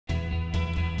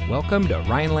Welcome to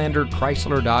Rhinelander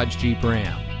Chrysler Dodge Jeep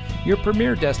Ram, your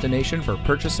premier destination for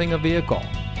purchasing a vehicle.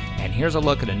 And here's a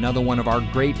look at another one of our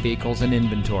great vehicles in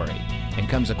inventory, and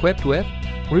comes equipped with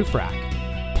roof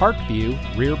rack, park view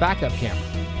rear backup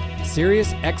camera,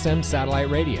 Sirius XM satellite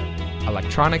radio,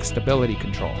 electronic stability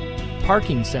control,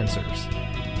 parking sensors,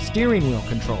 steering wheel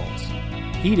controls,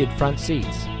 heated front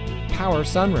seats, power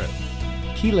sunroof,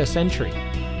 keyless entry,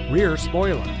 rear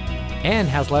spoiler, and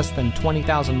has less than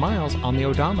 20,000 miles on the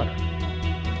odometer.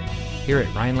 Here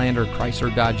at Rhinelander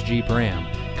Chrysler Dodge Jeep Ram,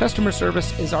 customer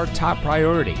service is our top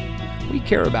priority. We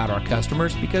care about our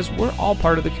customers because we're all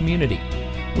part of the community.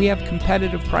 We have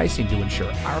competitive pricing to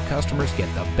ensure our customers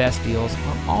get the best deals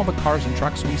on all the cars and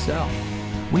trucks we sell.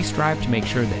 We strive to make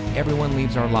sure that everyone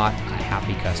leaves our lot a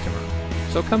happy customer.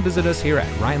 So come visit us here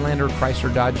at Rhinelander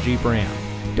Chrysler Dodge Jeep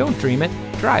Ram. Don't dream it,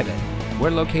 drive it. We're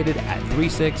located at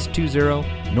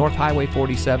 3620 North Highway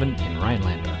 47 in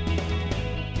Rhinelander.